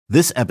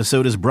This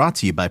episode is brought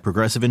to you by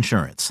Progressive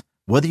Insurance.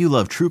 Whether you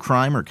love true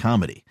crime or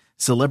comedy,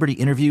 celebrity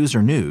interviews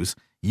or news,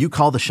 you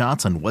call the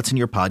shots on what's in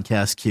your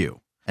podcast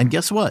queue. And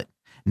guess what?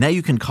 Now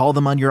you can call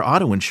them on your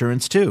auto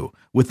insurance too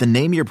with the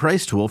Name Your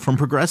Price tool from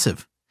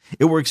Progressive.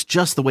 It works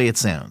just the way it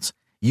sounds.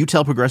 You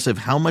tell Progressive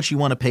how much you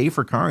want to pay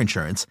for car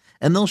insurance,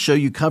 and they'll show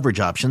you coverage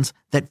options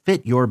that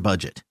fit your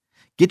budget.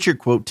 Get your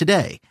quote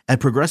today at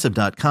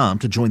Progressive.com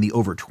to join the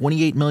over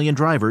 28 million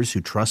drivers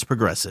who trust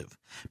Progressive.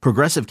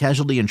 Progressive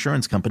Casualty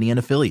Insurance Company and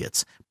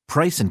Affiliates.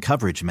 Price and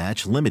coverage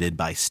match limited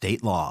by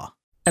state law.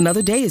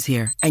 Another day is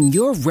here, and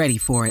you're ready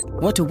for it.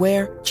 What to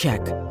wear?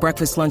 Check.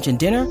 Breakfast, lunch, and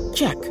dinner?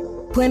 Check.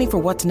 Planning for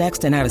what's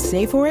next and how to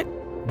save for it?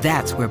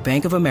 That's where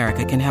Bank of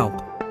America can help.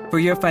 For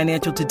your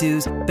financial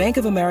to-dos, Bank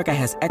of America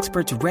has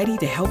experts ready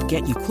to help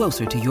get you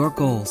closer to your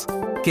goals.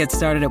 Get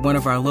started at one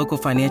of our local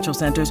financial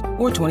centers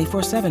or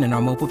 24/7 in our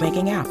mobile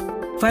banking app.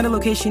 Find a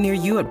location near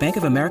you at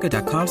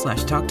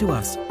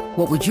bankofamerica.com/talktous.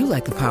 What would you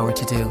like the power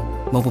to do?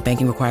 Mobile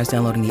banking requires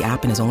downloading the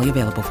app and is only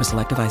available for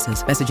select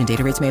devices. Message and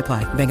data rates may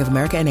apply. Bank of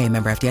America N.A.,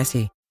 member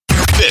FDIC.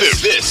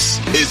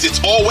 This is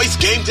It's Always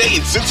Game Day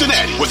in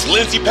Cincinnati with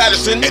Lindsey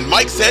Patterson and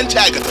Mike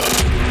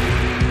Santagata.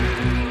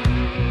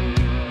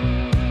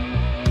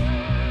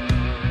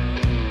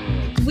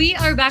 We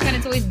are back on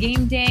It's Always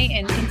Game Day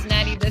in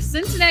Cincinnati. The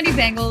Cincinnati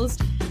Bengals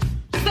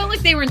felt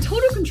like they were in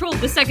total control of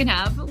the second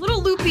half. A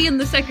little loopy in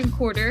the second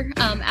quarter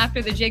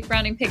after the Jake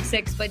Browning pick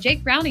six. But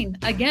Jake Browning,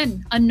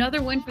 again,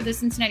 another win for the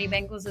Cincinnati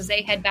Bengals as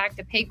they head back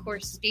to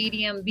Paycor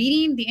Stadium,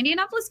 beating the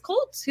Indianapolis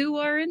Colts, who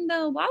are in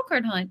the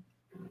wildcard hunt.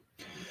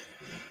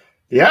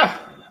 Yeah,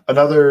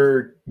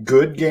 another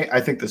good game.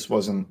 I think this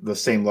wasn't the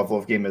same level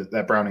of game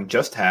that Browning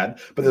just had,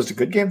 but there's a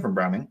good game from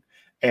Browning.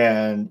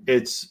 And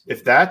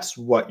if that's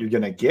what you're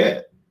going to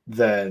get,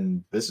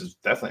 then this is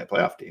definitely a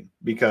playoff team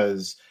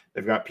because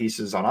they've got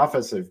pieces on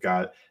offense. They've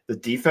got the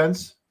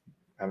defense.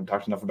 I haven't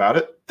talked enough about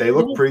it. They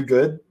look pretty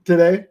good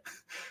today.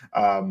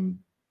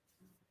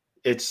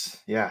 There's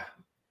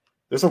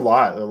a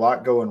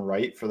lot going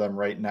right for them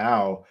right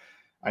now.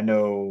 I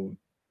know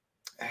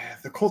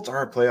the Colts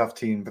are a playoff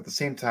team, but at the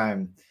same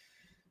time,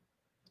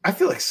 I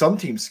feel like some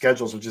teams'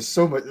 schedules are just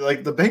so much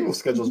like the Bengals'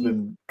 schedule has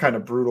been kind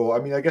of brutal. I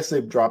mean, I guess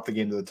they've dropped the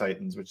game to the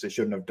Titans, which they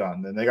shouldn't have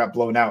done. And they got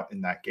blown out in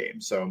that game.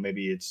 So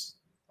maybe it's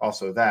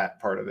also that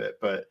part of it.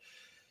 But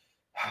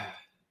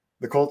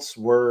the Colts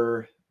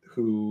were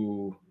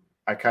who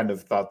I kind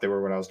of thought they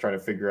were when I was trying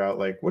to figure out,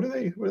 like, what do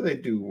they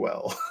do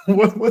well?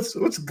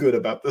 what's good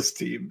about this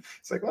team?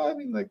 It's like, well, I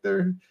mean, like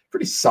they're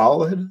pretty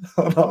solid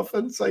on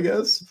offense, I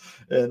guess.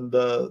 And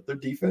their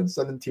defense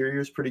on interior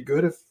is pretty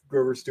good if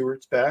Grover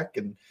Stewart's back,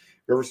 and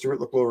Grover Stewart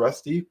looked a little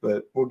rusty,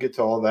 but we'll get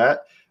to all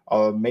that.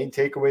 Main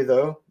takeaway,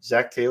 though,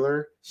 Zach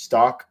Taylor,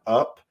 stock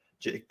up.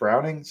 Jake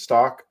Browning,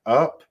 stock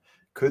up.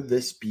 Could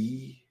this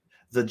be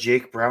the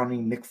Jake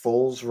Browning, Nick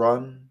Foles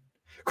run?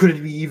 Could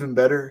it be even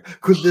better?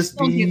 Could this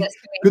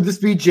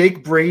be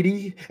Jake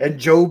Brady and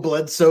Joe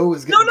Bledsoe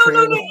is getting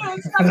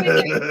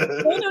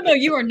No,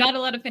 you are not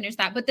allowed to finish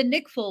that. But the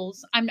Nick Foles,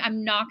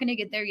 I'm not going to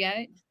get there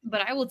yet,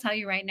 but I will tell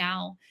you right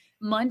now,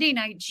 Monday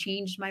night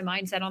changed my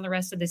mindset on the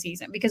rest of the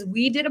season because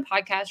we did a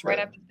podcast right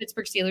after the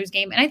Pittsburgh Steelers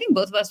game. And I think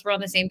both of us were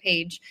on the same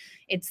page.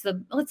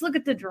 Let's look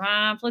at the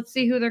draft. Let's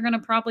see who they're going to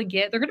probably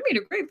get. They're going to be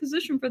in a great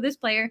position for this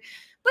player.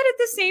 But at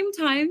the same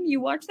time,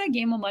 you watch that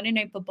game on Monday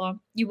Night Football.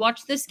 You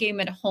watch this game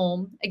at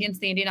home against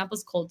the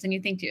Indianapolis Colts and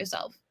you think to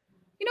yourself,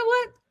 you know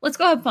what? Let's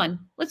go have fun.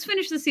 Let's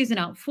finish the season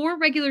out. 4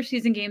 regular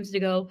season games to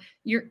go.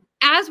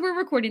 As we're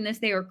recording this,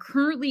 they are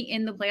currently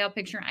in the playoff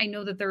picture. I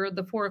know that there are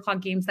the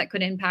 4:00 games that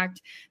could impact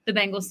the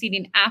Bengals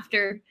seeding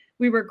after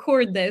we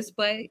record this,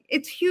 but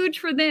it's huge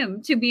for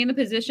them to be in the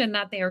position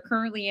that they are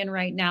currently in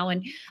right now.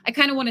 And I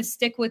kind of want to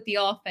stick with the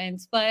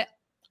offense, but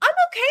I'm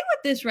okay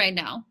with this right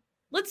now.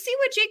 Let's see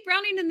what Jake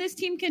Browning and this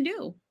team can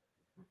do.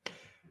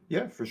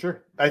 Yeah, for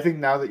sure. I think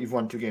now that you've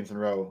won 2 games in a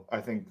row, I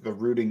think the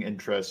rooting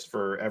interest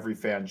for every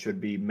fan should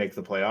be make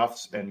the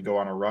playoffs and go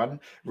on a run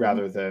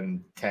rather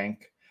than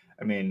tank.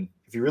 I mean,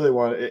 if you really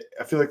want it,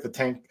 I feel like the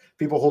tank,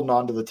 people holding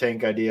on to the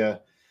tank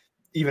idea,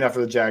 even after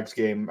the Jags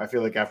game, I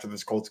feel like after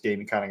this Colts game,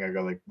 you kind of got to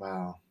go like,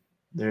 wow,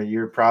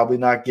 you're probably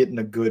not getting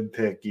a good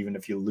pick, even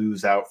if you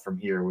lose out from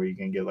here where you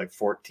can get like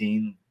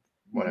 14,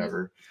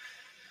 whatever. Mm-hmm.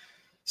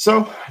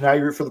 So now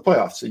you root for the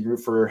playoffs. So you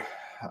root for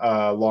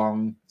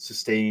long,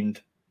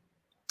 sustained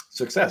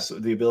success,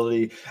 the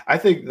ability. I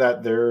think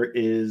that there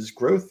is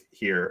growth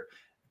here,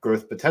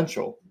 growth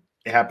potential.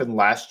 It happened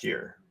last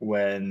year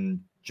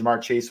when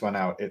Jamar Chase went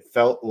out. It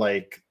felt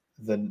like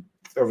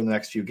over the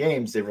next few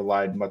games, they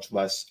relied much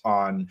less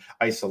on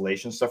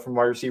isolation stuff from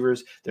wide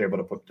receivers. They're able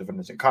to put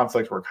defenders in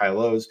conflict, work high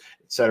lows,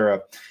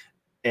 etc.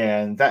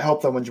 And that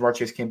helped them when Jamar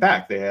Chase came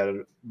back. They had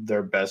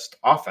their best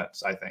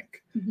offense, I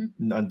think,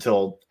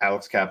 until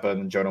Alex Kappa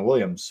and Jonah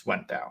Williams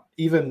went down.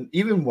 Even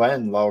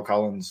when Lyle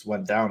Collins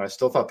went down, I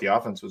still thought the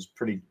offense was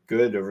pretty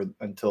good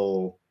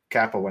until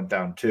Kappa went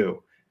down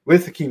too,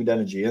 with Hakeem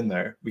Adeniji in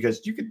there,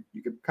 because you could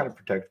kind of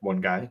protect one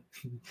guy.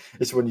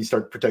 It's when you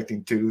start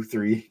protecting 2,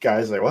 3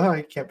 guys, like, well,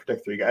 I can't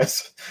protect 3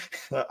 guys.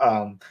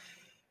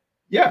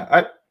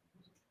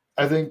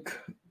 I think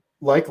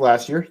like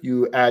last year,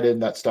 you add in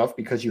that stuff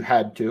because you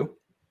had to.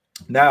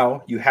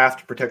 Now you have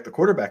to protect the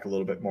quarterback a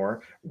little bit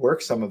more,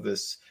 work some of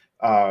this,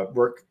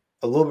 work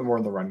a little bit more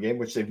in the run game,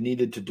 which they've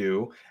needed to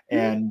do,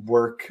 and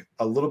work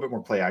a little bit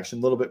more play action,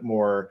 a little bit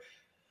more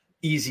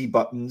easy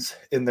buttons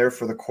in there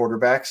for the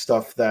quarterback,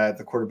 stuff that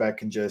the quarterback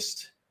can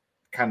just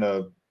kind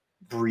of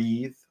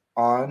breathe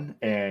on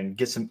and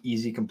get some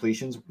easy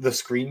completions. The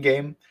screen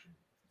game,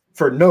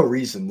 for no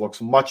reason,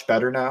 looks much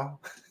better now.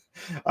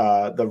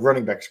 The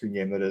running back screen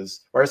game, that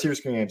is. Wide receiver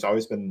screen game's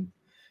always been,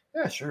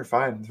 yeah, sure,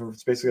 fine.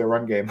 It's basically a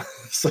run game.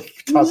 It's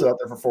like toss it out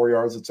there for 4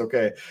 yards, it's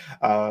okay,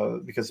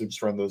 because they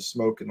just run those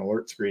smoke and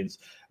alert screens.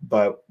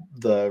 But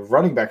the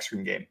running back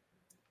screen game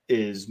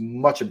is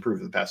much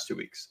improved in the past 2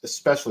 weeks,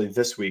 especially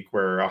this week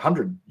where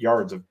 100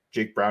 yards of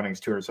Jake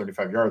Browning's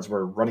 275 yards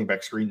were running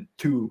back screen,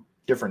 2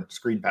 different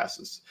screen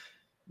passes.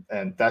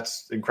 And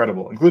that's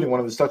incredible, including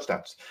one of his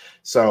touchdowns.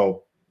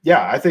 So,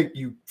 yeah, I think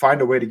you find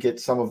a way to get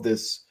some of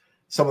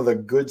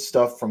the good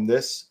stuff from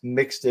this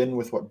mixed in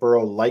with what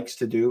Burrow likes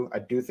to do. I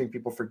do think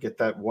people forget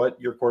that what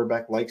your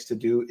quarterback likes to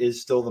do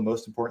is still the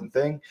most important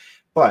thing.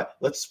 But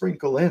let's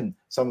sprinkle in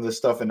some of this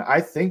stuff. And I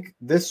think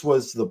this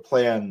was the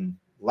plan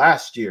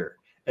last year.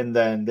 And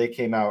then they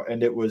came out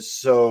and it was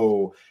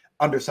so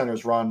under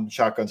centers run,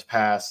 shotguns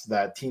pass,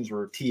 that teams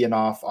were teeing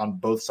off on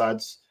both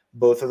sides,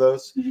 both of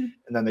those. And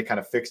then they kind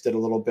of fixed it a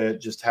little bit,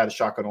 just had a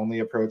shotgun only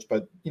approach.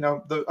 But,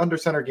 the under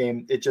center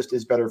game, it just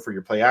is better for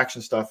your play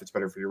action stuff. It's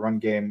better for your run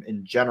game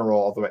in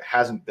general, although it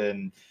hasn't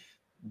been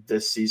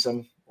this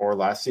season or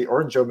last season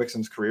or in Joe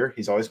Mixon's career.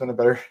 He's always been a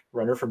better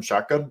runner from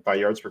shotgun by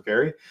yards per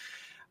carry.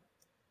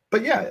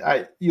 But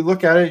yeah, you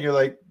look at it and you're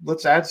like,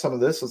 let's add some of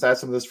this. Let's add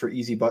some of this for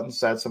easy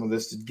buttons. Let's add some of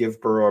this to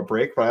give Burrow a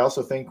break. But I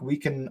also think we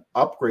can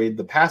upgrade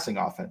the passing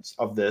offense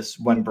of this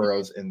when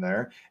Burrow's in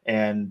there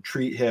and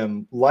treat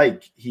him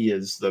like he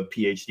is the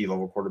PhD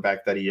level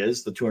quarterback that he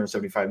is, the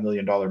 $275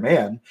 million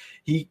man.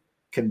 He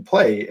can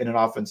play in an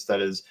offense that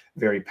is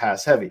very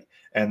pass heavy.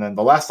 And then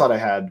the last thought I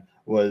had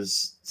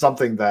was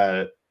something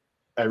that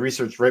I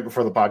researched right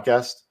before the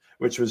podcast,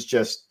 which was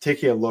just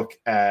taking a look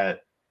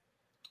at,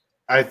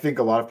 I think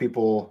a lot of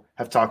people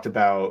have talked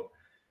about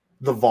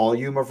the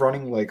volume of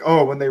running, like,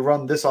 oh, when they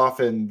run this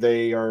often,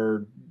 they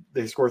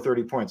score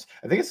 30 points.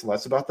 I think it's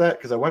less about that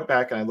because I went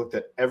back and I looked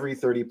at every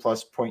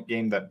 30-plus point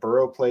game that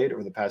Burrow played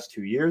over the past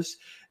 2 years,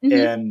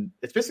 and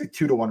it's basically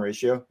 2-to-1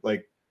 ratio,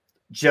 like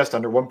just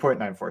under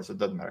 1.94, so it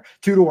doesn't matter.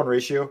 2-to-1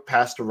 ratio,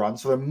 pass to run.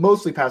 So they're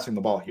mostly passing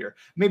the ball here.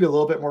 Maybe a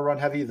little bit more run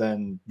heavy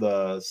than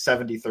the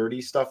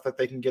 70-30 stuff that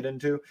they can get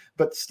into,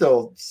 but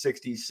still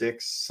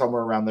 66,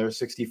 somewhere around there,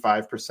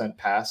 65%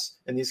 pass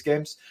in these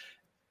games.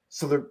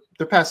 So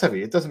they're pass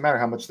heavy. It doesn't matter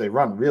how much they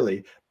run,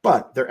 really,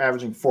 but they're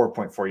averaging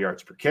 4.4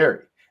 yards per carry.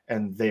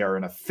 And they are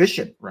an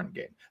efficient run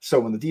game. So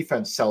when the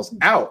defense sells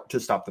out to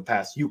stop the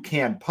pass, you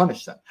can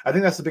punish them. I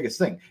think that's the biggest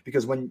thing,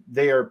 because when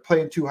they are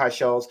playing too high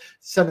shells,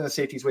 sending the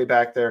safeties way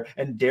back there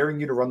and daring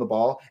you to run the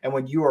ball, and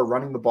when you are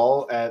running the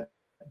ball at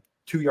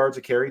 2 yards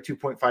a carry,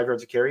 2.5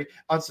 yards a carry,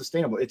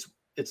 unsustainable.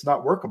 It's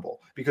not workable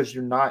because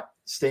you're not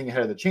staying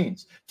ahead of the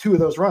chains. 2 of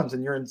those runs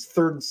and you're in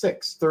 3rd and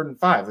 6, 3rd and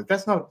 5. Like,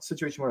 that's not a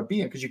situation you want to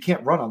be in because you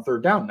can't run on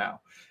 3rd down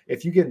now.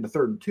 If you get into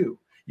 3rd and 2,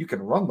 you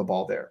can run the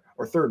ball there,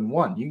 or 3rd and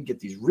 1. You can get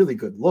these really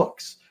good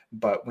looks.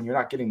 But when you're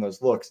not getting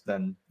those looks,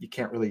 then you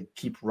can't really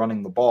keep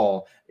running the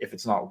ball if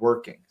it's not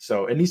working.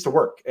 So it needs to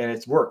work, and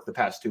it's worked the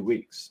past 2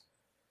 weeks.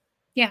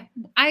 Yeah,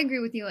 I agree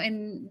with you.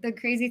 And the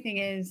crazy thing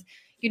is,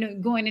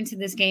 going into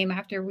this game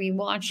after we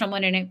watched on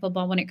Monday Night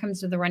Football, when it comes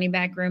to the running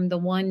back room, the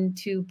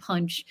 1-2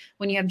 punch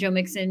when you have Joe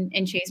Mixon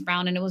and Chase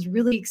Brown, and it was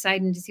really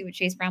exciting to see what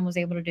Chase Brown was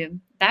able to do.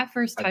 That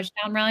first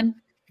touchdown run.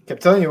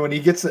 Kept telling you, when he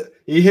gets it,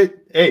 he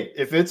hit, hey,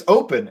 if it's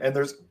open and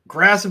there's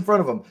grass in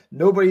front of him,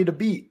 nobody to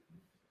beat,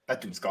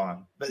 that dude's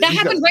gone. That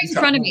happened right in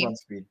front of me.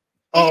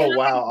 Oh,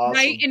 wow. Awesome.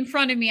 Right in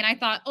front of me. And I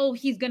thought, oh,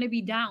 he's going to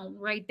be down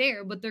right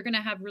there, but they're going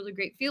to have really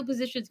great field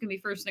position. It's going to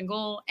be 1st and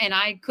goal. And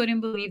I couldn't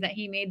believe that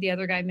he made the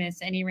other guy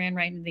miss and he ran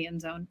right into the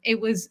end zone.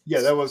 It was. Yeah,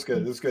 that was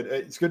good. It was good.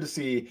 It's good to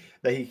see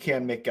that he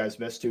can make guys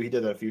miss too. He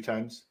did that a few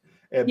times.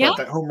 But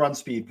that home run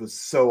speed was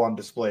so on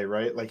display,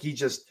 right? Like, he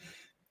just,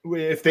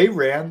 if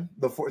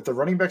the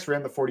running backs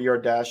ran the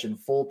 40-yard dash in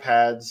full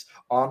pads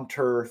on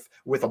turf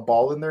with a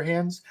ball in their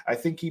hands, I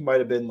think he might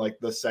have been like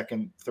the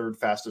 2nd, 3rd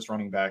fastest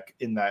running back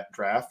in that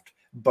draft.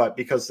 But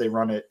because they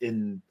run it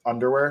in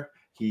underwear,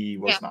 he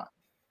was not.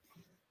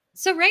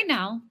 So right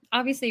now,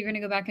 obviously, you're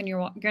going to go back and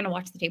you're going to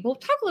watch the tape. We'll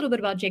talk a little bit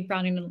about Jake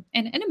Browning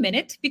in a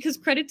minute, because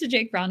credit to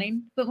Jake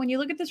Browning. But when you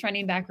look at this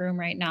running back room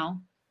right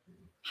now,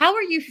 how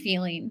are you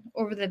feeling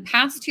over the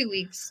past 2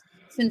 weeks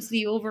since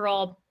the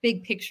overall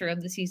big picture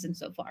of the season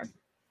so far?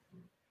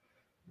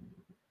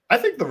 I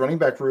think the running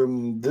back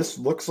room, this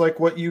looks like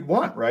what you'd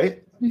want,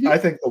 right? I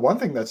think the one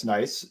thing that's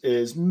nice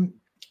is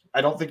I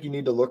don't think you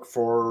need to look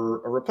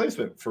for a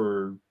replacement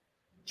for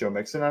Joe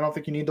Mixon. I don't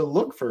think you need to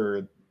look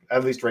for,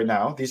 at least right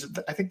now,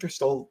 I think they're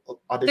still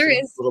auditioning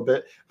a little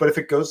bit. But if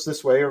it goes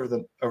this way over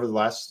the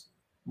last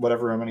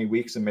whatever how many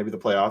weeks and maybe the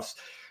playoffs,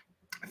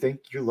 I think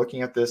you're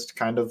looking at this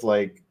kind of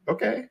like,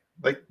 okay,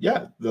 like,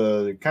 yeah,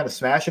 the kind of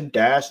smash and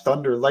dash,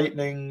 thunder,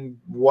 lightning,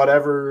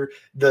 whatever,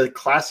 the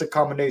classic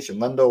combination,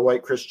 Lendo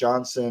White, Chris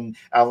Johnson,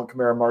 Alvin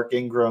Kamara, Mark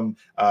Ingram,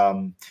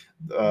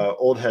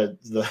 old head,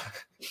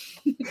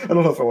 I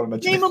don't know if I want to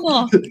mention Name them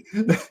all.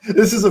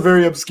 This is a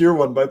very obscure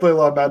one, but I play a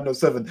lot of Madden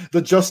 07.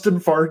 The Justin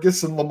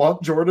Fargas and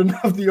Lamont Jordan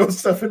of the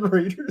 07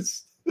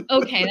 Raiders.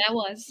 Okay, that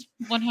was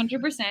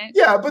 100%.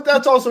 Yeah, but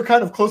that's also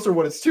kind of closer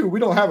what it's to. We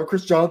don't have a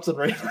Chris Johnson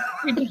right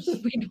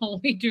now.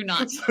 We do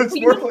not. So it's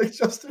more like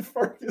Justin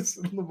Fargas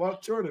and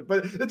Lamont Jordan.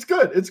 But it's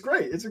good. It's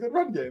great. It's a good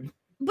run game.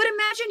 But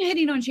imagine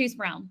hitting on Chase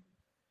Brown.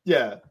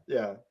 Yeah. You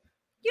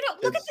know,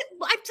 I've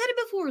said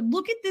it before.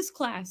 Look at this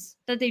class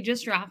that they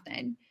just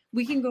drafted.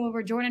 We can go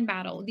over Jordan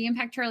Battle, the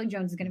impact Charlie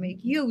Jones is going to make,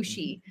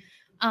 Yoshi,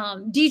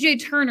 DJ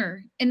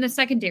Turner in the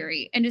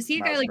secondary. And to see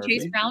a guy like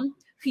Chase Brown,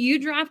 who you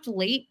draft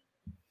late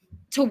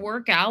to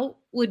work out,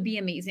 would be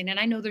amazing. And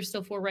I know there's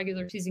still 4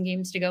 regular season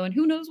games to go, and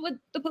who knows what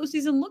the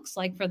postseason looks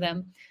like for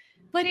them.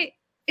 But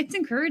it's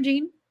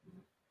encouraging.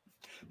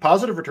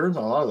 Positive returns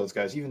on a lot of those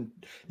guys. Even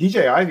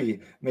DJ Ivey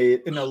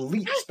made an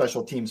elite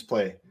special teams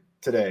play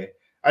today.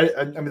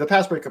 I mean, the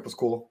pass breakup was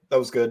cool. That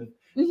was good.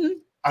 Mm-hmm.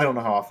 I don't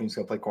know how often he's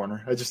going to play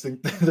corner. I just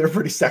think they're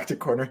pretty stacked at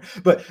corner.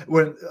 But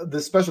when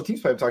the special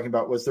teams play I'm talking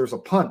about was there's a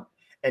punt,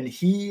 and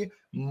he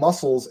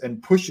muscles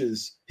and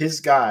pushes his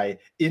guy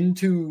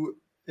into,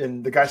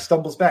 and the guy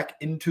stumbles back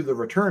into the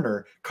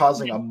returner,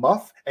 causing a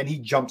muff, and he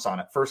jumps on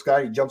it. First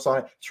guy, he jumps on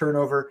it,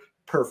 turnover,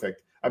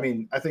 perfect. I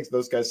mean, I think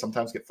those guys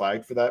sometimes get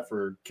flagged for that,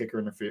 for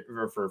kicker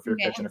or for fair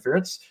catch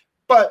interference,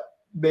 but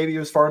maybe he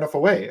was far enough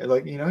away.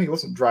 Like, he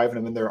wasn't driving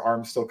him and their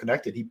arms still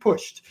connected. He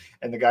pushed,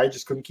 and the guy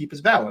just couldn't keep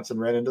his balance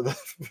and ran into the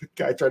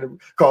guy trying to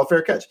call a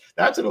fair catch.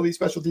 That's an elite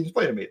special teams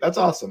play to me. That's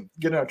awesome.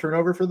 Getting a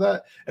turnover for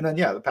that. And then,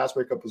 the pass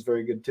breakup was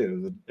very good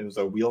too. It was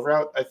a wheel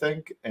route, I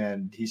think,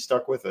 and he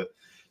stuck with it.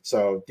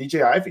 So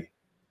DJ Ivey,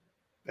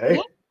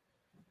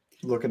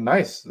 looking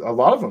nice. A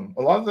lot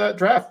of that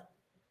draft,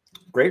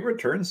 great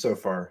returns so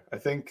far. I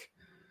think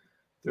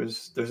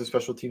there's a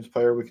special teams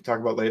player we can talk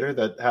about later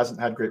that hasn't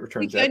had great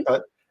returns yet,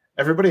 but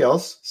everybody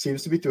else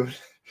seems to be doing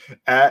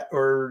at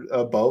or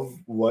above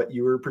what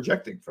you were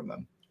projecting from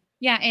them.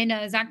 Yeah,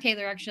 and Zach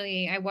Taylor,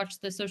 actually, I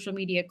watched the social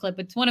media clip.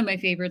 It's one of my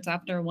favorites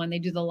after when they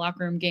do the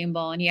locker room game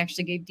ball, and he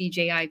actually gave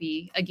DJ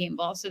Ivey a game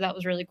ball. So that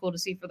was really cool to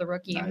see for the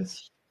rookie.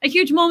 Nice. A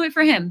huge moment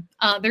for him.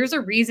 There's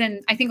a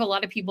reason. I think a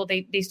lot of people,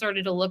 they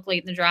started to look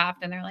late in the draft,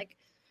 and they're like,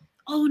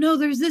 oh, no,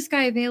 there's this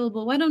guy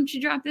available. Why don't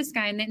you draft this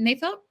guy? And they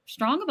felt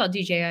strong about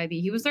DJ Ivey.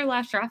 He was their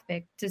last draft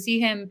pick. To see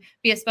him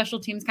be a special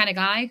teams kind of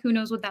guy, who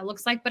knows what that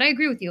looks like. But I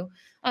agree with you.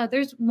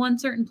 There's one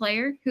certain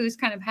player who's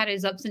kind of had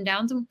his ups and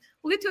downs, and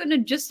we'll get to it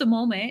in just a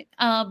moment.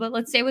 But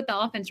let's stay with the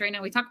offense right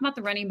now. We talked about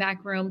the running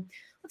back room.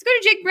 Let's go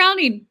to Jake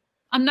Browning.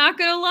 I'm not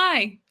going to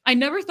lie. I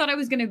never thought I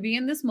was going to be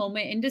in this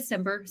moment in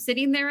December,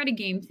 sitting there at a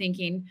game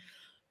thinking,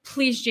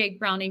 please, Jake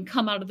Browning,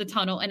 come out of the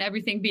tunnel and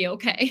everything be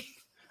okay.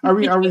 Are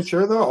we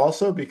sure though?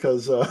 Also,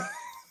 because I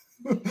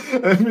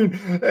mean,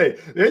 hey,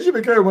 AJ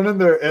McCarron went in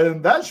there,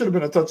 and that should have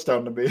been a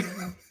touchdown to me.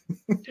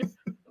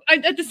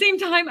 At the same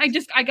time,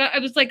 I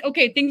was like,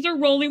 okay, things are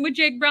rolling with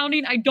Jake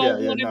Browning. I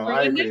don't want to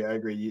ruin it. I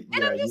agree.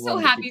 And I'm just so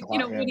happy,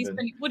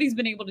 what he's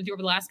been able to do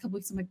over the last couple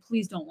weeks. I'm like,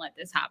 please don't let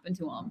this happen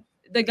to him.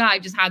 The guy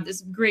just had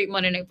this great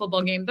Monday Night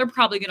Football game. They're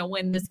probably going to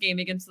win this game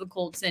against the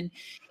Colts, and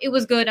it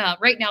was good.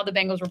 Right now, the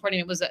Bengals reporting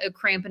it was a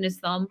cramp in his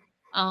thumb.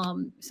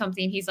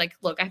 Something he's like,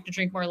 look, I have to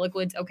drink more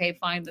liquids. Okay,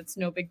 fine. That's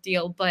no big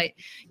deal. But,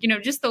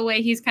 just the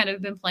way he's kind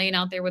of been playing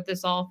out there with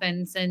this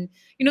offense, and,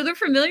 they're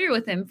familiar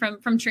with him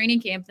from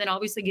training camp, then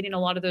obviously getting a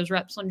lot of those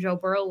reps when Joe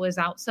Burrow was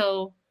out.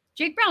 So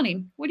Jake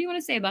Browning, what do you want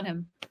to say about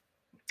him?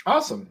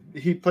 Awesome.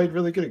 He played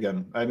really good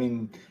again. I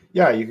mean,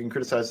 yeah, you can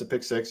criticize the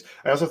pick six.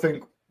 I also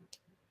think,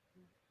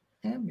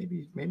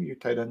 maybe your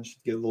tight end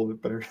should get a little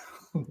bit better.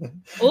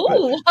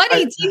 Oh,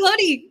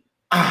 Huddy.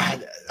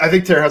 I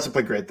think Terry Hudson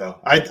played great, though.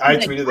 I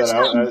tweeted that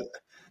out.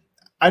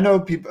 I know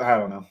people. I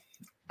don't know.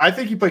 I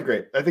think he played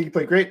great.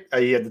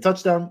 He had the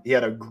touchdown. He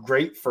had a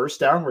great first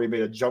down where he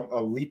made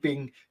a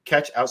leaping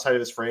catch outside of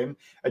his frame.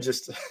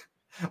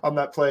 On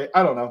that play,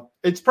 I don't know.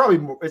 It's probably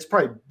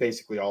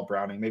basically all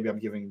Browning. Maybe I'm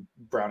giving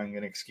Browning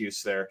an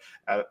excuse there,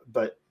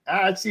 but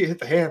I'd see it hit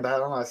the hand. I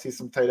don't know. I see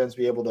some tight ends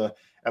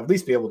at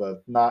least be able to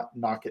not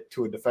knock it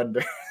to a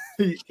defender.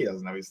 He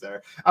doesn't know he's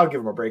there. I'll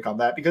give him a break on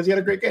that because he had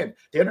a great game.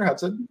 Tanner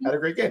Hudson had a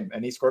great game,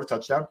 and he scored a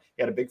touchdown.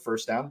 He had a big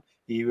first down.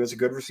 He was a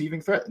good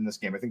receiving threat in this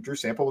game. I think Drew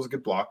Sample was a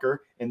good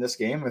blocker in this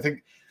game. I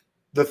think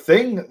the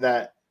thing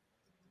that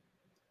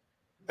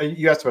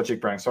you asked about Jake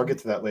Browning, so I'll get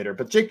to that later.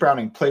 But Jake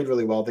Browning played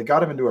really well. They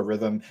got him into a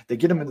rhythm. They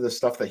get him into the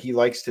stuff that he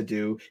likes to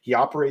do. He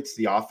operates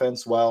the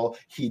offense well.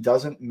 He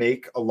doesn't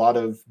make a lot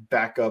of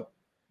backup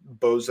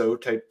bozo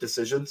type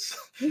decisions.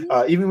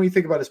 Even when you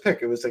think about his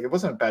pick, it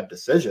wasn't a bad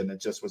decision.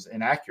 It just was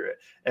inaccurate.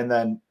 And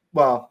then,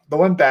 the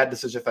one bad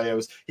decision I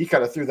was he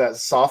kind of threw that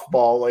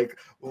softball,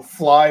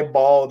 fly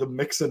ball to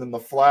Mixon in the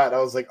flat. I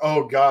was like,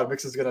 oh God,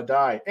 Mixon's going to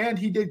die. And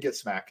he did get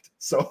smacked.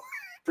 So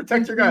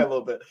protect your guy a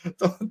little bit.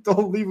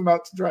 Don't leave him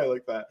out to dry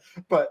like that.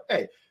 But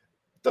hey,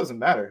 doesn't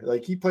matter.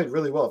 Like, he played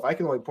really well. If I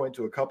can only point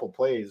to a couple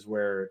plays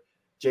where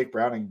Jake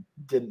Browning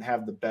didn't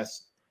have the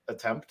best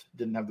attempt,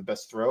 didn't have the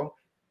best throw,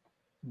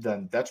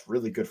 then that's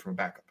really good from a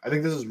backup. I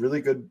think this is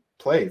really good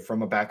play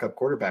from a backup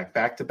quarterback,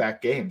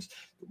 back-to-back games.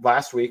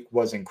 Last week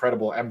was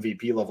incredible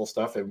MVP level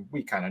stuff, and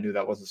we kind of knew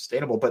that wasn't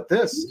sustainable. But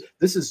this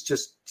is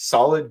just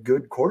solid,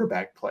 good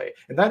quarterback play,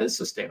 and that is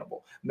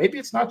sustainable. Maybe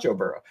it's not Joe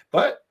Burrow,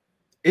 but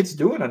it's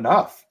doing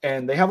enough,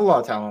 and they have a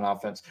lot of talent on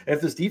offense. And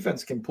if this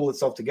defense can pull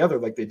itself together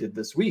like they did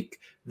this week,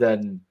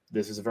 then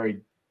this is a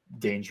very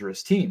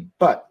dangerous team.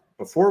 But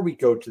before we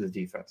go to the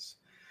defense,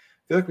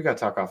 I feel like we got to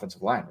talk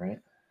offensive line, right?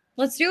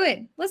 Let's do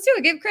it. Let's do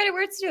it. Give credit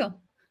where it's due.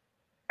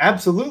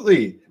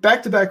 Absolutely.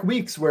 Back-to-back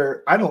weeks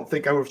where I don't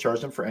think I would have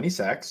charged them for any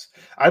sacks.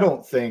 I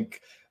don't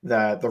think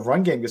that the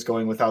run game is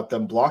going without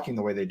them blocking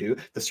the way they do.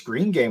 The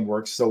screen game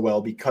works so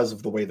well because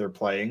of the way they're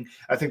playing.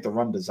 I think the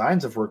run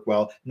designs have worked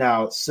well.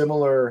 Now,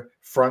 similar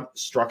front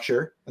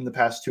structure in the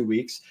past 2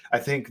 weeks. I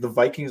think the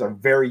Vikings are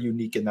very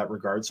unique in that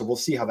regard, so we'll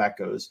see how that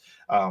goes.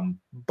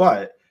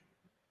 But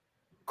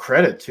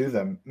credit to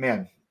them.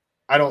 Man,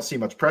 I don't see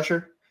much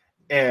pressure.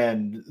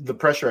 And the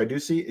pressure I do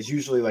see is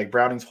usually like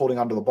Browning's holding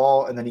onto the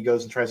ball, and then he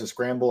goes and tries to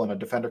scramble, and a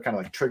defender kind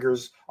of like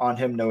triggers on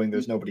him, knowing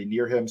there's nobody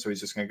near him. So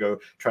he's just going to go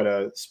try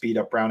to speed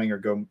up Browning or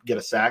go get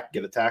a sack,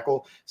 get a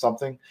tackle,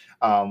 something.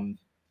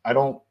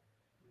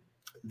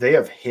 They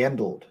have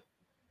handled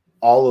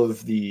all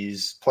of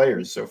these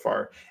players so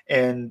far.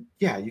 And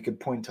yeah, you could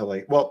point to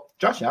like, well,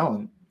 Josh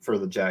Allen for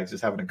the Jags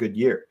is having a good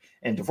year,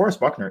 and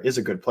DeForest Buckner is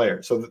a good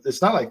player. So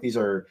it's not like these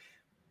are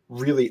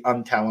really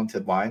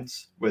untalented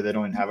lines where they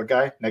don't even have a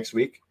guy. Next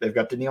week, they've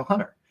got Danielle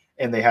Hunter,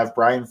 and they have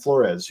Brian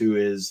Flores, who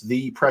is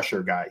the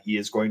pressure guy. He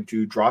is going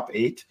to drop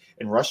 8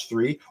 and rush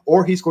 3,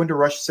 or he's going to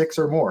rush 6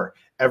 or more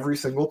every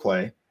single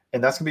play,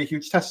 and that's going to be a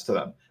huge test to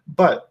them.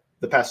 But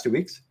the past 2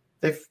 weeks,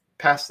 they've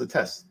passed the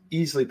test,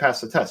 easily passed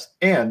the test,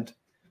 and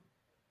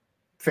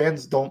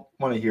fans don't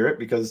want to hear it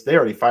because they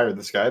already fired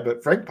this guy,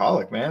 but Frank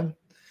Pollock, man,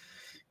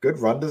 good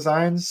run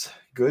designs,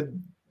 good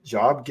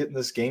job getting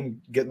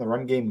the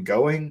run game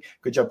going.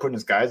 Good job putting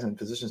his guys in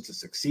positions to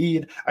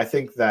succeed. I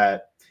think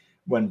that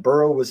when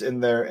Burrow was in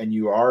there and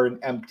you are an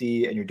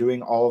empty and you're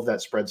doing all of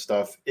that spread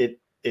stuff,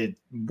 it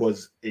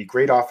was a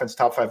great offense,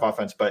 top 5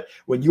 offense. But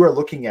when you are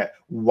looking at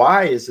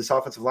why is this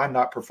offensive line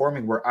not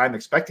performing where I'm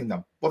expecting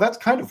them? Well, that's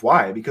kind of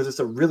why, because it's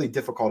a really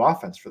difficult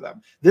offense for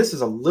them. This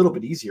is a little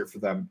bit easier for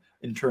them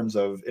in terms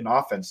of an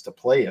offense to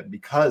play in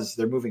because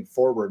they're moving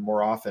forward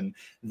more often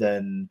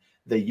than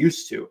they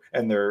used to.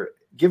 And they're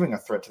giving a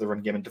threat to the run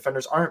game, and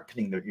defenders aren't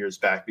pinning their ears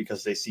back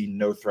because they see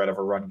no threat of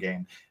a run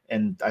game.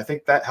 And I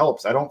think that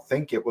helps. I don't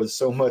think it was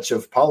so much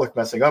of Pollock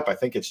messing up. I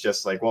think it's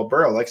just like, well,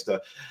 Burrow likes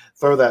to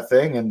throw that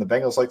thing, and the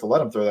Bengals like to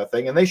let him throw that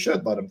thing, and they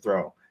should let him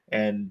throw.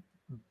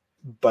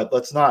 But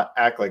let's not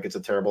act like it's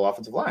a terrible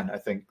offensive line. I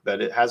think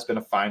that it has been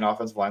a fine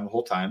offensive line the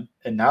whole time,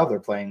 and now they're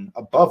playing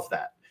above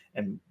that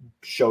and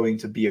showing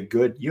to be a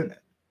good unit.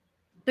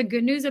 The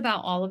good news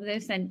about all of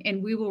this, and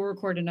we will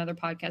record another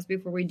podcast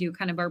before we do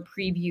kind of our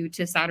preview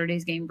to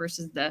Saturday's game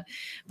versus the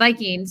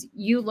Vikings.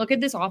 You look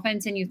at this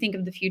offense and you think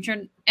of the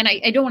future. And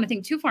I don't want to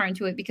think too far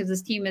into it because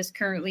this team is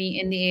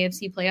currently in the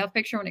AFC playoff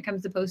picture when it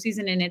comes to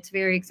postseason. And it's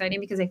very exciting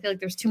because I feel like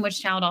there's too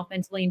much talent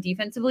offensively and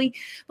defensively.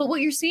 But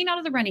what you're seeing out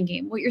of the running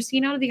game, what you're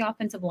seeing out of the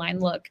offensive line,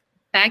 look,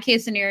 bad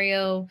case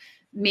scenario,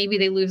 maybe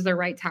they lose their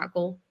right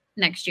tackle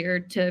next year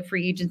to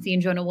free agency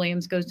and Jonah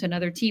Williams goes to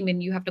another team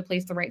and you have to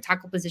place the right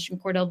tackle position.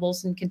 Cordell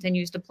Bolson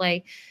continues to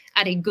play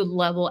at a good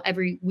level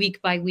every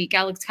week by week.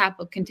 Alex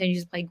Cappa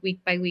continues to play week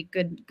by week.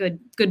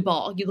 Good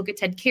ball. You look at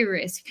Ted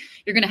Karras,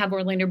 you're going to have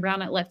Orlando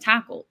Brown at left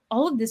tackle.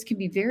 All of this can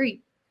be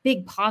very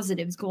big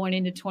positives going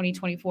into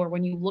 2024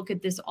 when you look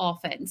at this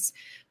offense,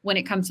 when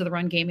it comes to the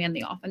run game and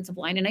the offensive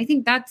line. And I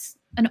think that's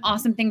an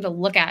awesome thing to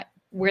look at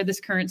where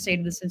this current state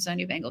of the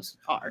Cincinnati Bengals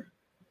are.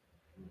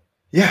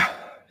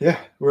 Yeah,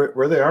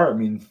 where they are. I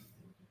mean,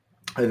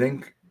 I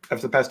think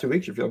after the past 2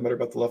 weeks, you're feeling better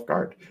about the left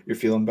guard. You're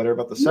feeling better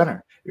about the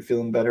center. You're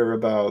feeling better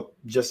about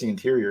just the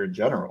interior in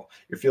general.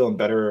 You're feeling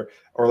better.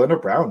 Orlando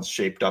Brown's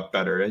shaped up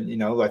better.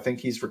 And, I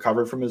think he's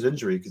recovered from his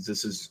injury because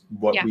this is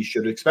what we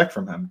should expect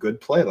from him. Good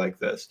play like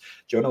this.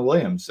 Jonah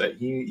Williams,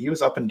 he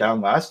was up and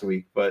down last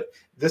week, but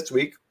this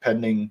week,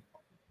 pending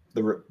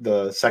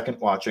the second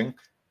watching,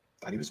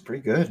 I thought he was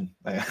pretty good.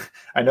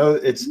 I know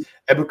it's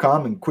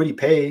Ebukam and Kwity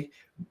Paye.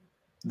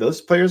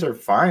 Those players are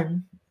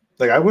fine.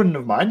 Like, I wouldn't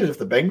have minded if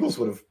the Bengals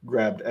would have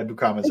grabbed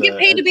Ebukam as get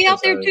paid to be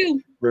out there too.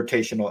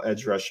 Rotational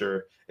edge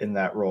rusher in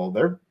that role.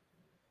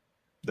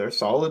 They're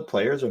solid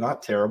players. They're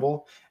not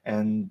terrible,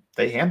 and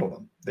they handled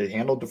them. They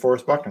handled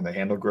DeForest Buckner. They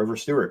handled Grover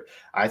Stewart.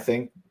 I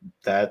think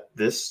that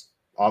this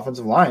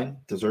offensive line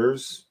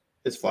deserves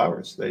its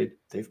flowers.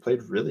 They've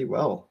played really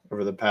well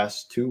over the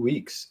past 2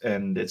 weeks,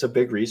 and it's a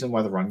big reason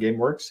why the run game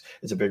works.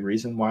 It's a big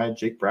reason why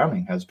Jake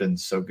Browning has been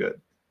so good.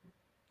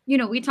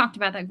 We talked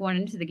about that going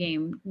into the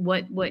game,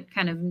 what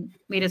kind of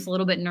made us a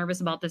little bit nervous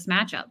about this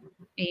matchup.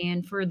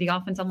 And for the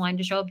offensive line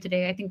to show up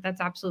today, I think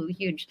that's absolutely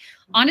huge.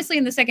 Honestly,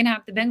 in the second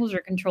half, the Bengals are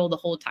in control the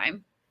whole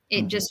time.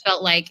 It just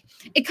felt like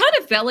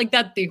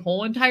that the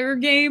whole entire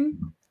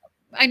game.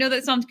 I know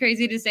that sounds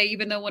crazy to say,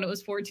 even though when it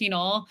was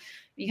 14-all,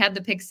 you had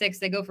the pick six,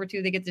 they go for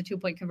two, they get the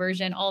 2-point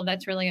conversion. All of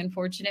that's really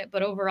unfortunate.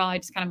 But overall, I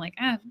just kind of like,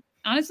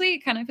 honestly,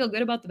 kind of feel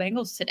good about the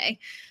Bengals today.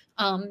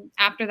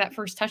 After that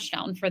first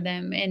touchdown for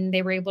them, and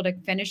they were able to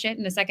finish it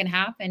in the second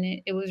half. And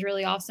it was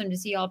really awesome to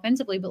see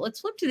offensively. But let's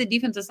flip to the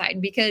defensive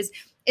side, because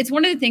it's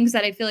one of the things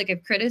that I feel like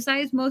I've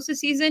criticized most of the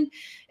season.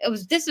 I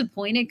was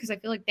disappointed because I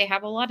feel like they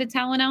have a lot of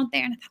talent out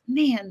there. And I thought,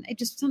 man, it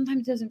just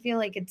sometimes doesn't feel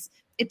like it's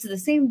the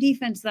same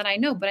defense that I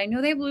know, but I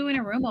know they have Lou and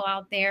Arumo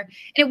out there.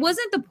 And it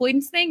wasn't the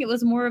points thing. It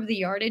was more of the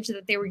yardage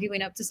that they were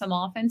giving up to some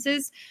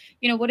offenses.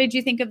 What did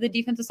you think of the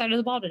defensive side of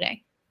the ball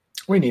today?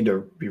 We need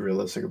to be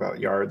realistic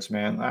about yards,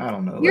 man. I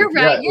don't know. You're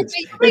right. Yeah,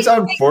 it's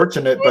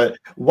unfortunate, but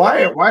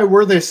why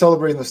were they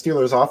celebrating the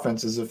Steelers'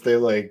 offense as if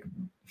they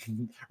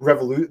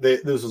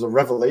this was a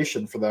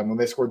revelation for them when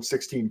they scored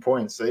 16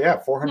 points? So yeah,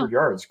 400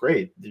 yards,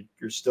 great.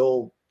 You're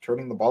still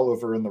turning the ball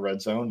over in the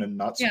red zone and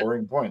not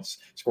scoring points,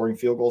 scoring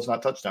field goals,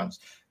 not touchdowns.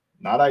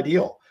 Not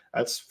ideal.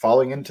 That's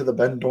falling into the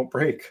bend, don't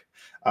break.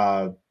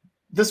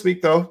 This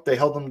week, though, they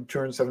held them to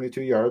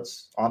 272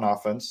 yards on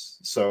offense,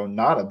 so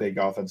not a big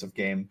offensive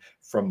game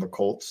from the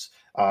Colts.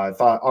 I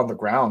thought on the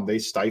ground they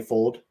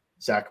stifled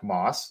Zach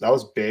Moss. That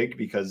was big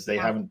because they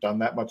haven't done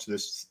that much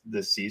this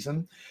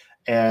season.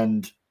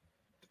 And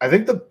I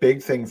think the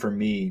big thing for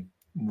me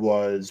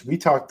was we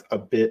talked a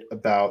bit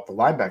about the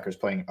linebackers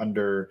playing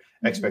under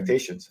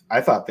expectations.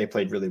 I thought they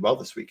played really well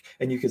this week.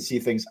 And you could see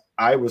things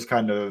I was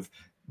kind of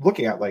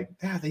looking at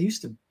they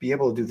used to be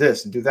able to do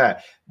this and do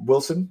that.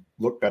 Wilson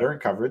looked better in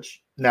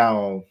coverage.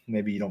 Now,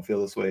 maybe you don't feel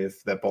this way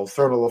if that ball's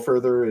thrown a little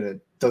further and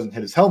it doesn't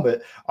hit his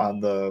helmet on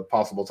the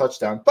possible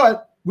touchdown,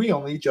 but we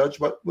only judge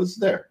what was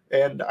there.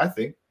 And I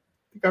think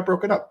it got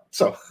broken up.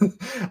 So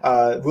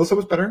Wilson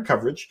was better in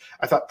coverage.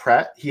 I thought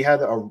Pratt, he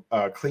had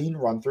a clean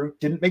run through,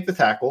 didn't make the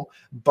tackle,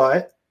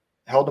 but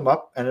held him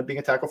up, ended up being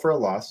a tackle for a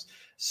loss.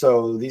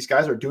 So these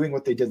guys are doing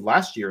what they did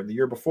last year and the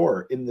year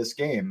before in this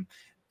game.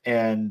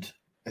 And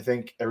I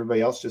think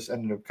everybody else just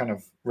ended up kind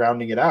of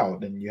rounding it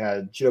out. And you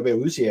had Chidobe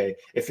Awuzie.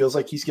 It feels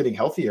like he's getting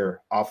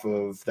healthier off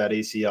of that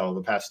ACL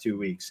the past 2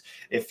 weeks.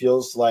 It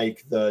feels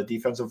like the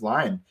defensive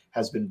line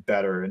has been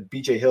better. And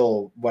BJ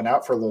Hill went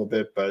out for a little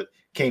bit, but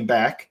came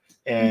back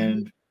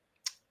and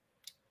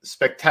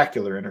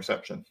spectacular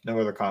interception. No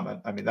other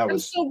comment. I mean, I'm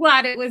so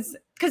glad it was,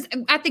 because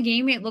at the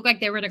game, it looked like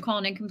they were going to call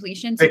an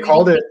incompletion. So they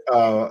called it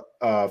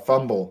a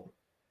fumble,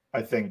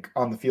 I think,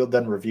 on the field,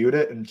 then reviewed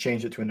it and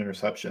changed it to an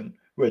interception,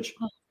 which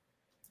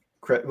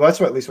well, that's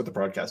what at least what the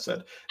broadcast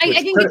said. I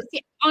think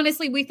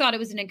honestly, we thought it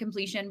was an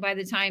incompletion by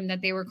the time that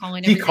they were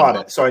calling it. He caught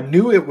it. So I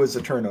knew it was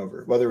a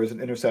turnover, whether it was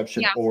an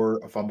interception or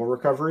a fumble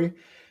recovery.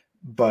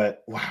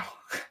 But wow.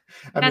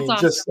 That's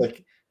awesome. Just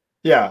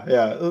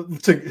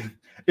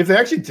if they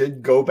actually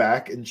did go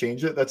back and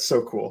change it, that's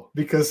so cool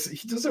because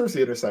he deserves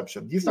the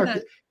interception. He's not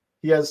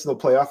he has the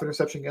playoff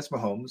interception against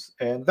Mahomes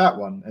and that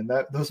one. And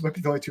those might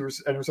be the only 2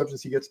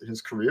 interceptions he gets in his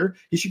career.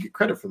 He should get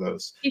credit for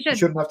those. He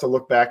shouldn't have to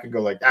look back and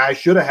go I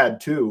should have had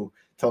 2,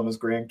 telling his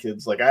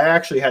grandkids, I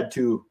actually had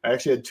 2. I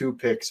actually had 2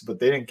 picks, but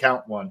they didn't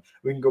count one.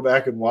 We can go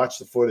back and watch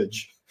the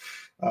footage.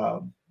 I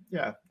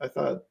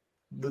thought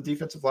the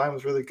defensive line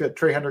was really good.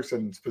 Trey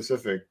Hendrickson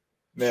specific,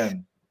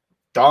 man,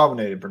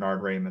 dominated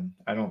Bernard Raymond.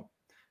 I don't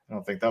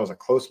think that was a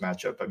close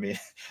matchup. I mean,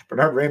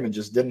 Bernard Raymond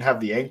just didn't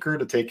have the anchor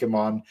to take him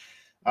on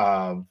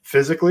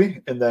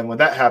physically, and then when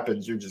that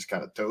happens, you're just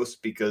kind of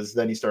toast because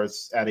then he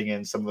starts adding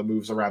in some of the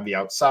moves around the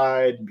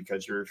outside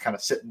because you're kind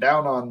of sitting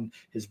down on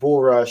his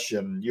bull rush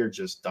and you're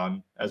just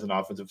done as an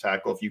offensive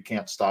tackle. If you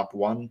can't stop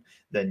one,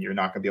 then you're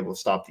not going to be able to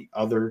stop the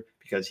other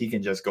because he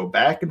can just go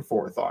back and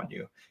forth on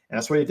you, and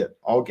that's what he did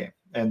all game.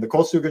 And the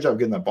Colts do a good job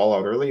getting that ball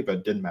out early, but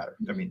it didn't matter.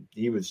 I mean,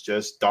 he was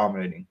just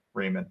dominating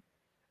Raymond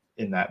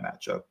in that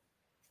matchup.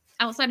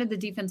 Outside of the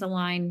defensive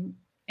line,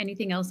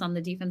 anything else on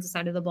the defensive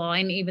side of the ball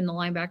and even the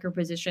linebacker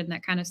position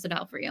that kind of stood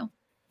out for you?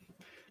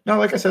 No,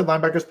 like I said,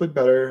 linebackers played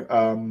better.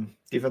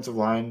 Defensive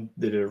line,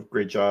 they did a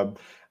great job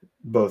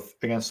both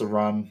against the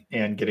run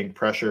and getting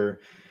pressure.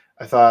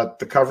 I thought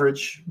the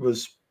coverage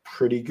was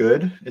pretty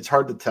good. It's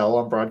hard to tell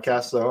on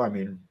broadcast, though. I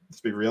mean,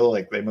 let's be real,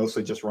 they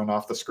mostly just run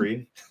off the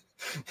screen.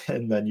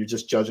 And then you're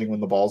just judging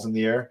when the ball's in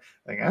the air.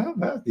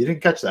 You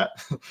didn't catch that.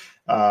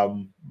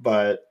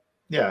 But,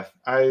 yeah,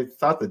 I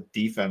thought the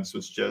defense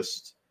was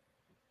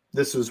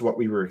this was what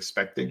we were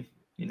expecting,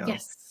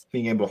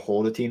 being able to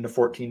hold a team to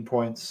 14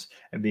 points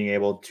and being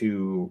able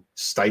to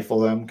stifle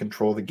them,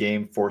 control the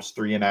game, force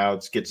 3 and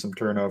outs, get some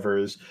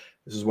turnovers.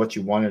 This is what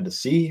you wanted to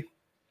see.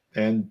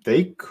 And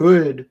they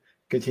could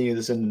continue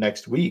this in the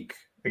next week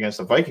against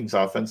the Vikings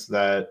offense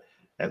that,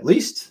 at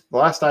least the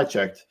last I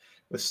checked,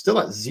 was still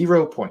at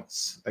 0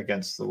 points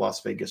against the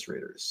Las Vegas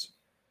Raiders.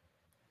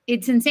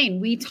 It's insane.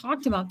 We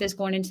talked about this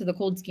going into the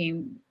Colts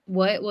game.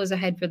 What was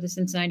ahead for the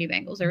Cincinnati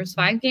Bengals? There was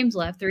 5 games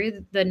left. 3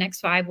 of the next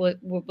 5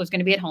 was going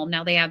to be at home.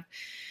 Now they have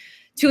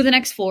 2 of the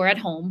next 4 at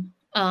home.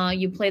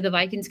 You play the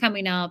Vikings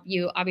coming up.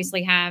 You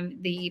obviously have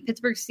the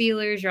Pittsburgh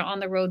Steelers. You're on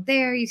the road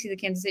there. You see the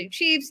Kansas City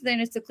Chiefs. Then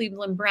it's the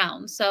Cleveland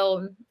Browns.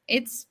 So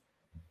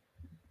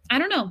I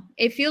don't know.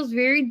 It feels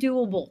very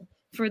doable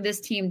for this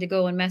team to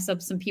go and mess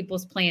up some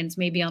people's plans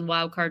maybe on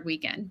Wild Card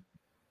weekend.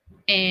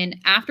 And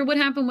after what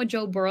happened with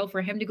Joe Burrow,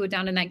 for him to go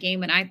down in that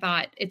game, and I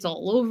thought it's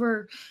all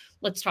over.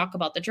 Let's talk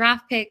about the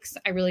draft picks.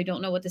 I really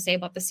don't know what to say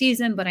about the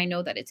season, but I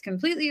know that it's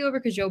completely over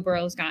because Joe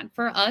Burrow's gone.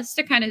 For us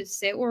to kind of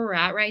sit where we're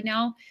at right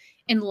now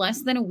in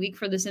less than a week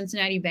for the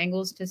Cincinnati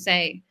Bengals to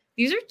say,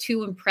 these are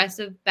two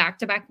impressive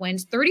back-to-back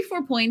wins,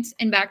 34 points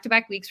in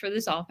back-to-back weeks for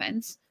this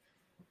offense.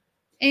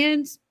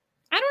 And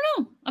I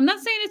don't know. I'm not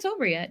saying it's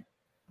over yet.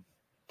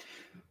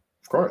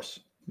 Of course.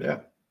 Yeah.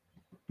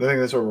 I think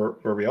that's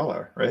where we all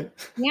are, right?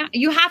 Yeah,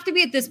 you have to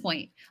be at this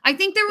point. I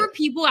think there were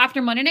people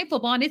after Monday Night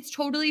Football, and it's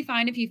totally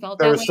fine if you felt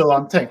they that were way. still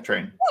on tank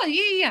train. Oh,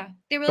 yeah.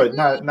 They were but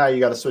like, now you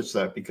got to switch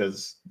that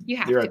because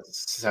you're at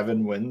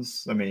 7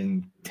 wins. I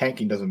mean,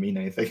 tanking doesn't mean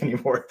anything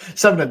anymore.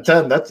 7 and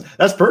 10,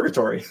 that's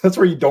purgatory. That's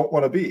where you don't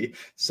want to be.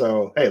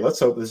 So hey, let's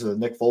hope this is a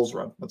Nick Foles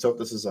run. Let's hope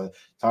this is a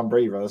Tom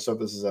Brady run. Let's hope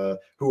this is a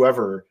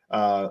whoever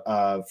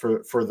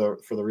for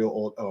the real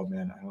old. Oh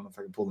man, I don't know if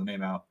I can pull the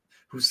name out.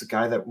 Who's the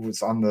guy that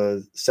was on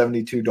the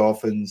 72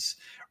 Dolphins?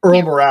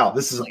 Earl Morale.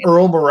 This is an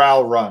Earl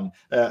Morale run.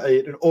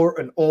 An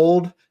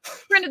old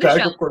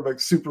backup quarterback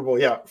Super Bowl.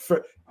 Yeah.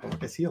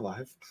 Is he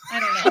alive? I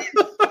don't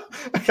know.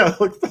 I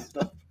gotta look that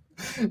up.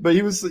 But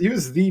he was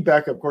the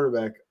backup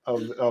quarterback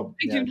of.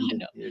 I do not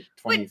know.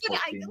 But look,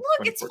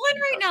 it's fun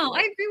right now.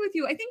 I agree with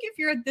you. I think if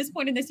you're at this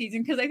point in the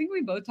season, because I think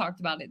we both talked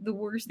about it, the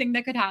worst thing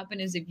that could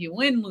happen is if you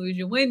win, lose,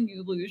 you win,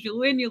 you lose, you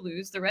win, you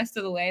lose. The rest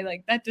of the way,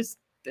 like that just.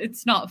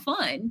 It's not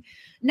fun.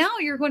 Now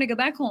you're going to go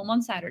back home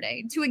on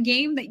Saturday to a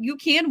game that you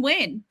can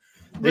win.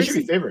 They should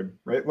be favored,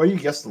 right? What do you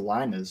guess the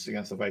line is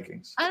against the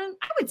Vikings? I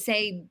would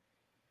say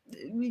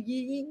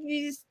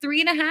 3.5,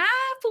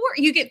 4.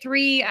 You get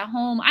 3 at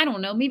home. I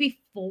don't know, maybe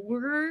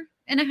 4.5.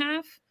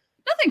 Nothing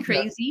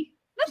crazy.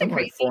 Yeah. Nothing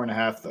crazy. Like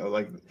 4.5 though.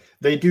 Like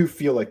they do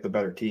feel like the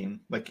better team.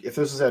 Like if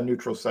this is a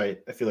neutral site,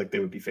 I feel like they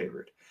would be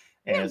favored,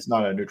 and it's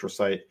not a neutral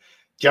site.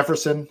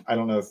 Jefferson, I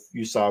don't know if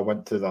you saw,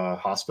 went to the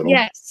hospital.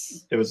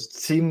 Yes.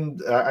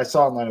 I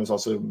saw online it was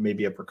also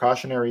maybe a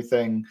precautionary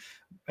thing.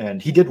 And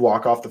he did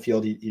walk off the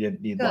field. He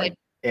didn't need like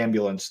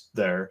ambulance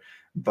there.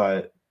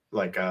 But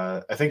like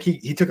I think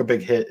he took a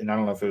big hit. And I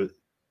don't know if it was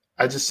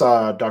I just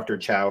saw Dr.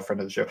 Chow,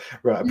 friend of the show,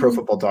 Pro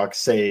Football Doc,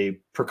 say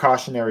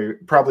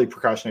probably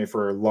precautionary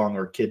for lung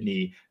or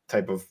kidney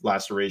type of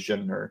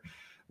laceration or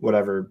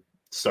whatever.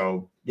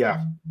 So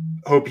yeah,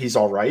 hope he's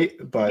all right,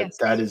 but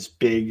that is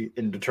big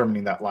in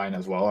determining that line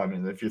as well. I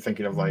mean, if you're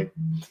thinking of like,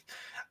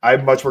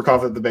 I'm much more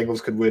confident the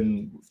Bengals could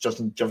win.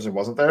 Justin Jefferson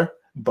wasn't there,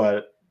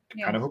 but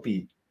kind of hope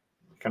he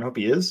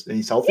is and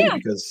he's healthy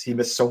because he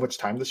missed so much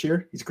time this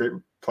year. He's a great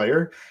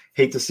player.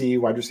 Hate to see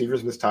wide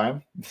receivers miss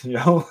time,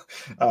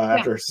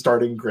 after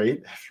starting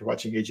great after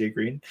watching AJ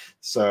Green.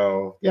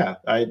 So yeah,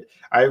 I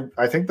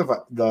think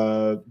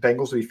the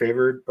Bengals will be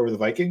favored over the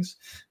Vikings,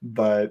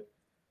 but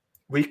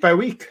week by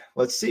week,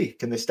 let's see.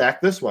 Can they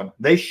stack this one?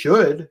 They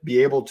should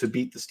be able to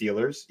beat the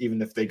Steelers,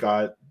 even if they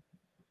got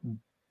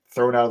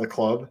thrown out of the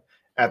club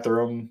at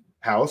their own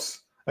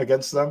house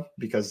against them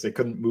because they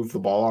couldn't move the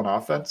ball on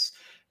offense.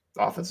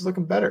 The offense is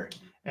looking better,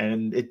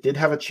 and it did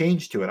have a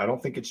change to it. I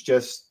don't think it's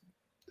just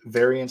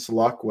variance,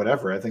 luck,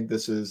 whatever. I think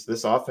this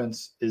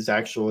offense is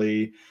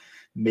actually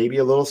maybe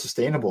a little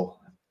sustainable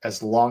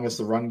as long as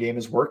the run game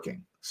is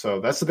working. So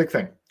that's the big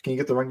thing. Can you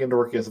get the run game to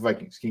work against the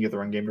Vikings? Can you get the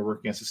run game to work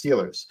against the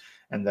Steelers?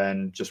 And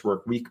then just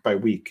work week by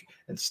week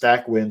and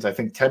stack wins. I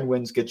think 10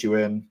 wins get you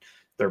in.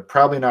 They're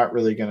probably not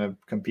really going to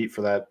compete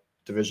for that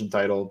division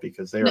title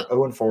because they are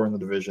 0-4 in the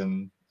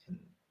division.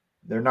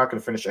 They're not going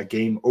to finish a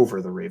game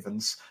over the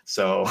Ravens.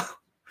 So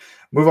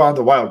move on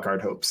to wild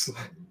card hopes.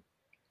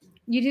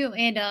 You do.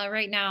 And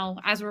right now,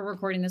 as we're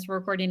recording this, we're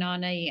recording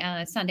on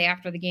a Sunday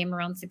after the game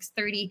around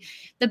 6:30.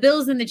 The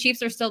Bills and the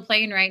Chiefs are still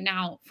playing right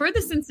now. For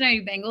the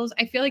Cincinnati Bengals,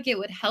 I feel like it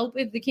would help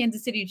if the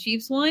Kansas City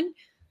Chiefs won.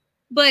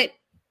 But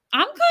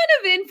I'm kind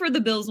of in for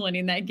the Bills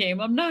winning that game.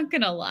 I'm not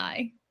going to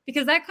lie.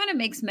 Because that kind of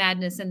makes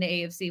madness in the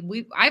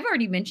AFC. I've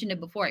already mentioned it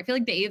before. I feel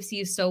like the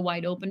AFC is so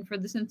wide open for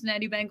the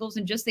Cincinnati Bengals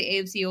and just the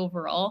AFC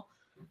overall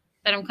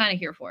that I'm kind of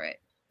here for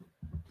it.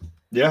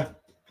 Yeah.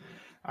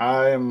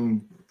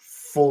 I'm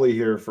fully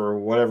here for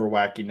whatever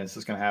wackiness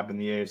is going to happen in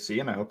the AFC,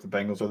 and I hope the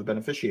Bengals are the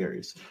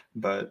beneficiaries.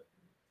 But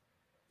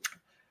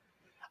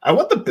I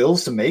want the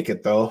Bills to make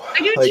it, though. I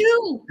do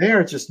too. They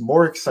are just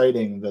more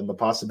exciting than the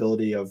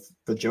possibility of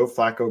the Joe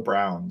Flacco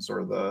Browns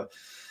or the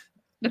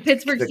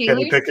Pittsburgh Steelers,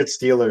 Kenny Pickett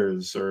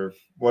Steelers, or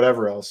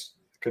whatever else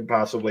could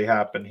possibly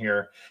happen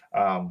here.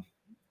 I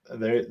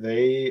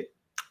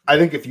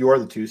think if you are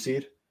the 2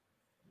 seed,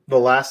 the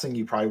last thing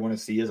you probably want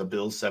to see is a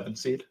Bills 7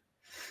 seed,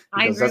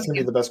 because that's going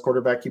to be the best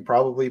quarterback you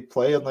probably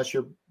play unless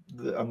you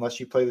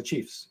play the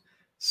Chiefs.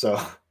 So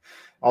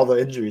all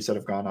the injuries that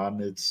have gone on,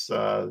 it's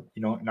you're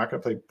not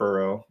going to play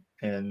Burrow.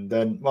 And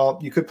then, well,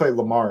 you could play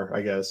Lamar,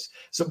 I guess.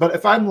 So, but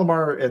if I'm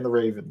Lamar and the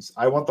Ravens,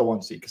 I want the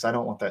 1 seed because I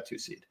don't want that 2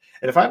 seed.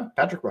 And if I'm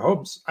Patrick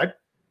Mahomes, I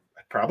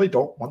probably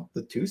don't want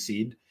the 2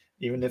 seed,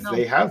 even if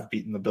they have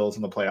beaten the Bills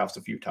in the playoffs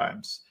a few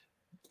times.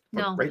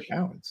 But right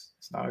now, it's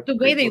not the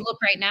way they look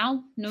right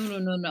now. No.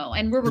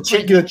 And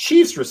the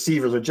Chiefs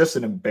receivers are just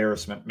an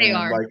embarrassment,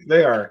 man.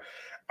 They are.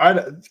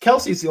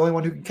 Kelsey's the only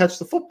one who can catch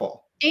the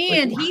football,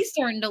 and he's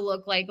starting to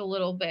look like a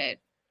little bit.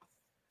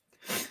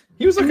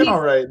 He was looking all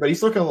right, but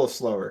he's looking a little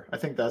slower. I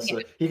think that's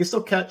it. He can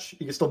still catch,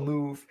 he can still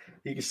move,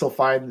 he can still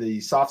find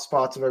the soft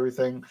spots of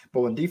everything.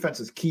 But when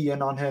defenses key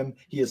in on him,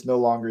 he is no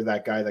longer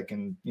that guy that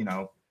can,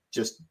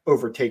 just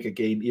overtake a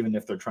game, even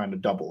if they're trying to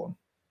double him.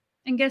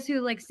 And guess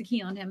who likes to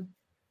key on him?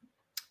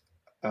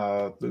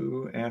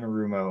 Lou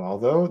Anarumo,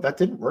 although that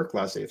didn't work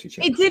last AFC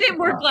Championship. It didn't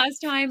work last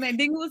time. I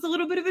think it was a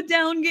little bit of a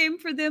down game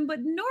for them, but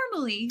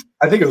normally.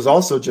 I think it was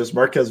also just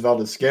Marquez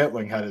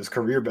Valdez-Scantling had his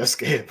career best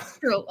game.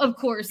 True, of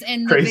course.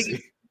 And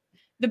crazy.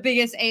 The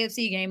biggest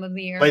AFC game of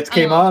the year. Lights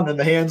came on and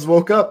the hands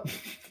woke up.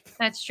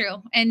 That's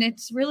true. And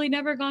it's really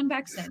never gone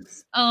back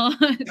since.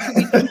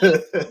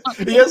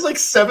 He has like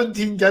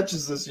 17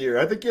 catches this year.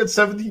 I think he had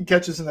 17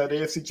 catches in that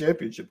AFC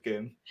Championship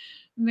game.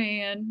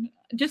 Man,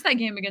 just that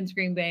game against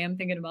Green Bay. I'm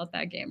thinking about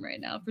that game right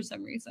now for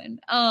some reason.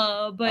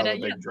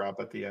 Big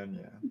drop at the end,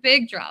 yeah.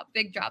 Big drop.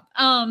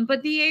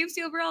 But the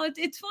AFC overall,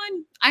 it's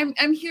fun.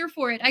 I'm here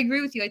for it. I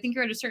agree with you. I think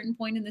you're at a certain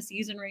point in the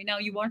season right now.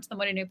 You watch the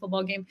Monday Night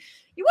Football game.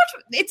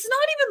 It's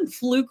not even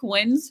fluke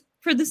wins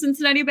for the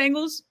Cincinnati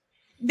Bengals.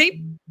 They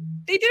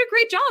did a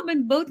great job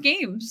in both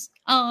games.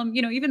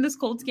 Even this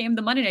Colts game,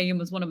 the Monday night game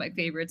was one of my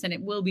favorites, and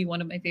it will be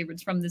one of my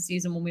favorites from this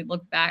season when we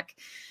look back.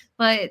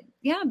 But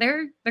yeah,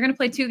 they're going to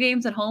play 2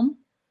 games at home,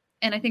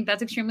 and I think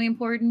that's extremely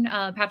important.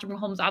 Patrick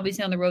Mahomes,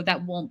 obviously on the road,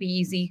 that won't be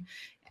easy.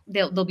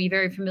 They'll be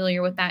very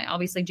familiar with that.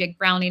 Obviously, Jake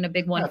Browning, a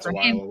big one for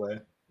him.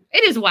 Away.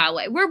 It is a while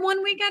away. We're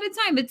 1 week at a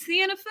time. It's the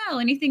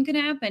NFL. Anything can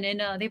happen.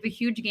 And they have a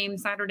huge game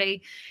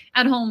Saturday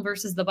at home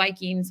versus the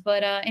Vikings.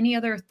 But any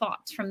other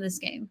thoughts from this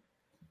game?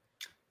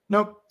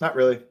 Nope, not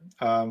really.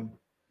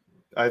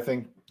 I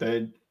think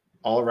they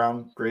all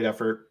around great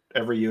effort.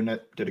 Every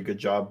unit did a good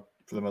job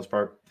for the most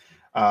part.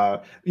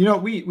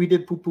 We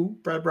did poo-poo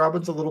Brad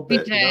Robbins a little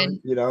bit.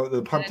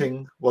 The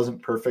punting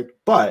wasn't perfect,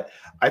 but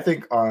I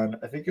think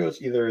it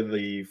was either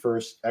the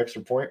first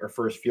extra point or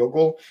first field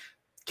goal.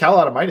 Cal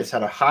Adamitis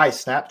had a high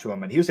snap to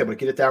him, and he was able to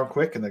get it down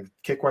quick, and the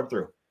kick went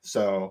through.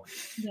 So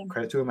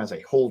credit to him as a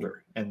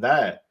holder, and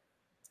that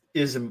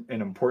is an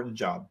important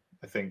job.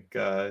 I think,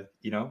 you're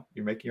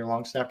making your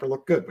long snapper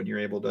look good when you're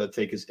able to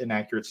take his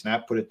inaccurate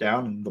snap, put it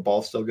down, and the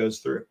ball still goes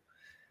through.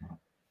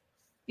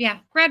 Yeah,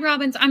 Brad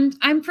Robbins,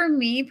 I'm for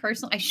me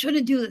personally, I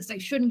shouldn't do this. I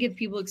shouldn't give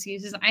people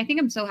excuses. I think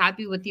I'm so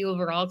happy with the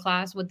overall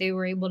class, what they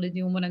were able to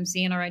do and what I'm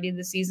seeing already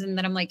this season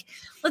that I'm like,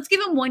 let's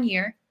give him 1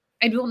 year.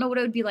 I don't know what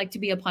it would be like to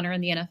be a punter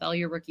in the NFL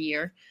your rookie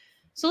year.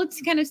 So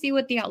let's kind of see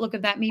what the outlook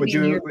of that may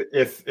be.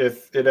 If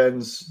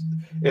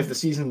the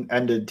season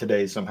ended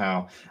today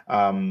somehow,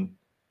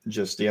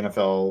 just the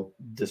NFL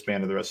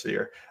disbanded the rest of the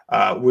year,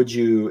 would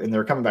you, and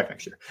they're coming back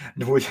next year,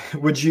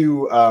 would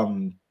you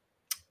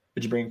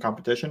bring in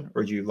competition,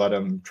 or would you let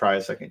them try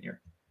a second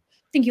year?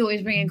 I think you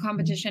always bring in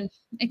competition.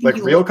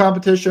 Real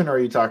competition, or are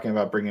you talking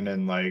about bringing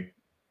in how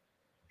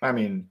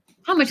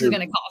much is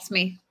going to cost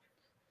me?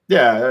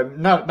 Yeah,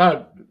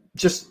 not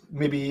just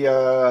maybe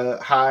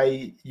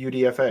high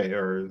UDFA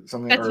or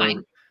something. That's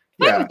fine.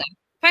 Yeah.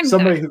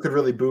 Somebody who could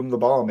really boom the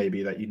ball,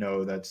 maybe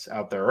that's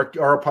out there,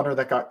 or a punter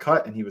that got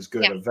cut and he was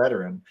good, a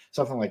veteran,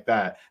 something like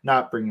that.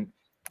 Not bringing.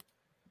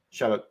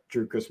 Shout out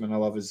Drew Chrisman. I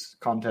love his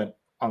content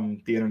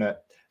on the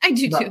internet. I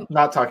do too.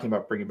 Not talking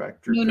about bringing back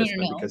Drew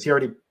Chrisman because he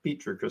already beat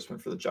Drew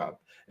Chrisman for the job,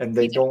 and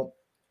he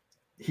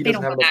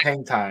doesn't have enough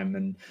hang time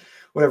and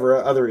whatever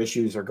other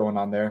issues are going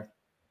on there.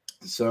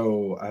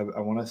 So I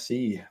want to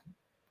see.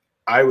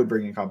 I would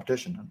bring in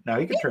competition. Now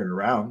he can turn it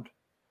around.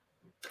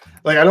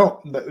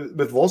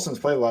 With Volson's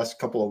play the last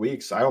couple of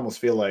weeks, I almost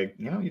feel like,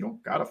 you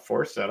don't got to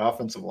force that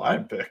offensive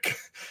line pick.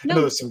 No. I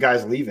know there's some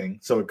guys leaving,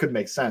 so it could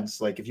make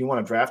sense. Like if you want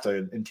to draft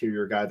an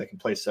interior guy that can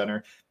play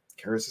center,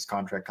 Karras'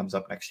 contract comes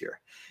up next year.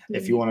 Mm-hmm.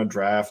 If you want to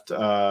draft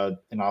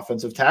an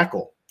offensive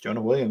tackle,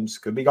 Jonah Williams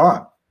could be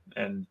gone.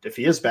 And if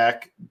he is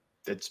back,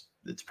 it's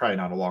probably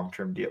not a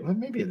long-term deal. Well,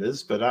 maybe it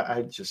is, but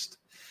I just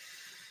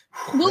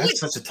that's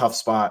such a tough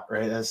spot,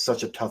 right? That's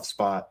such a tough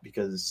spot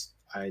because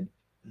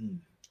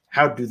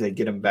how do they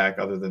get him back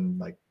other than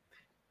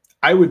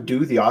I would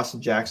do the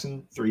Austin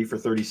Jackson 3 for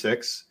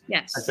 36.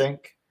 Yes. I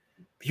think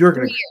you are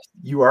going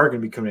to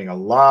be committing a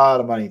lot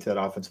of money to that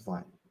offensive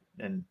line,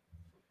 and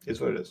is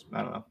what it is.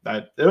 I don't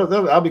know.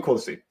 That'll be cool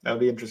to see. That'll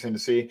be interesting to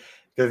see.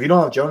 Because if you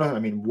don't have Jonah,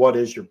 what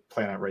is your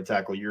plan at right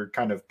tackle? You're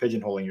kind of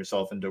pigeonholing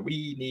yourself into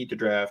we need to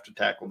draft a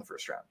tackle in the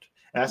first round.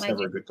 And that's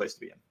never a good place to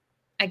be in.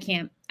 I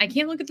can't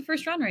look at the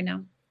first round right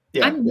now.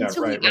 Yeah,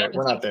 right.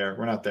 We're not there.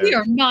 We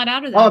are not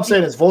out of that. All I'm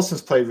saying is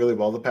Volson's played really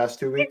well the past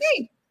 2 weeks.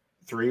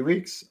 3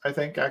 weeks, I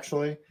think,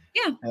 actually.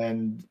 Yeah.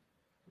 And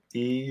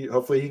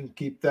hopefully he can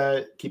keep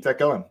that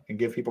going and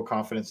give people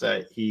confidence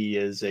that he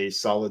is a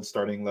solid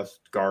starting left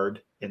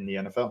guard in the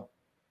NFL.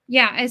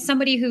 Yeah, as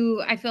somebody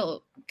who I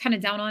feel kind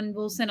of down on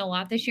Wilson a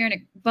lot this year, and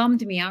it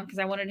bummed me out because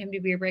I wanted him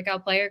to be a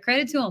breakout player.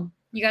 Credit to him.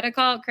 You got to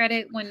call out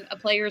credit when a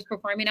player is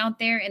performing out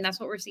there, and that's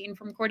what we're seeing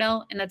from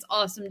Cordell, and that's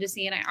awesome to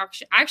see. And I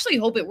actually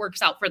hope it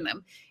works out for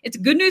them. It's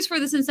good news for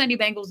the Cincinnati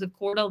Bengals if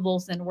Cordell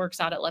Wilson works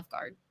out at left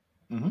guard.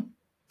 Mm-hmm.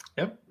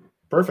 Yep,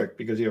 perfect,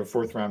 because you have a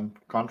 4th-round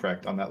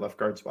contract on that left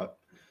guard spot.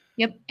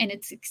 Yep, and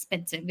it's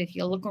expensive if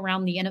you look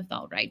around the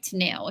NFL right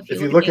now. If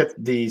you look at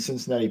the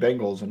Cincinnati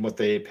Bengals and what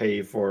they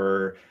pay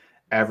for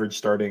average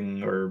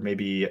starting or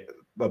maybe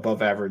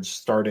above average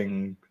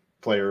starting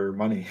player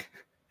money,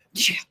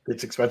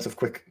 it's expensive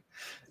quick.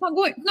 Not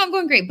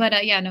going great, but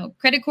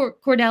credit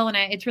Cordell, and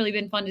it's really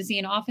been fun to see.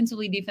 And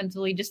offensively,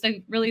 defensively, just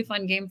a really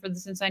fun game for the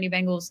Cincinnati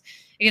Bengals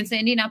against the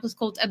Indianapolis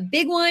Colts. A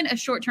big one, a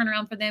short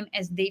turnaround for them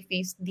as they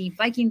face the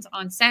Vikings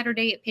on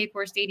Saturday at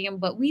Paycor Stadium.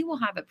 But we will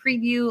have a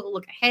preview, a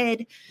look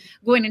ahead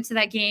going into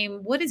that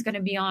game. What is going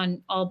to be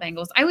on all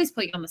Bengals? I always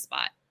put you on the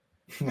spot.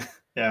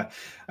 Yeah,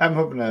 I'm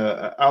hoping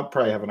I'll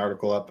probably have an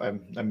article up.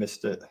 I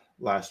missed it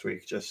last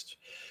week. Just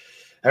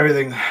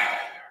everything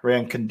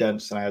ran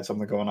condensed, and I had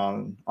something going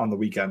on the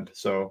weekend,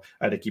 so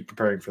I had to keep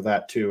preparing for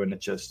that too, and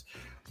it just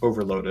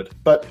overloaded.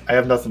 But I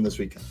have nothing this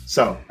weekend,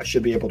 so I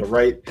should be able to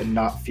write and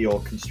not feel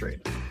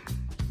constrained.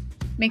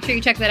 Make sure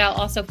you check that out.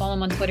 Also follow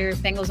him on Twitter,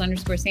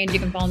 Bengals_Sands. You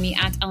can follow me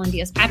at Ellen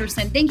Diaz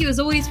Patterson. Thank you as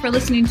always for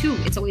listening to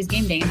It's Always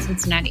Game Day in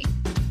Cincinnati.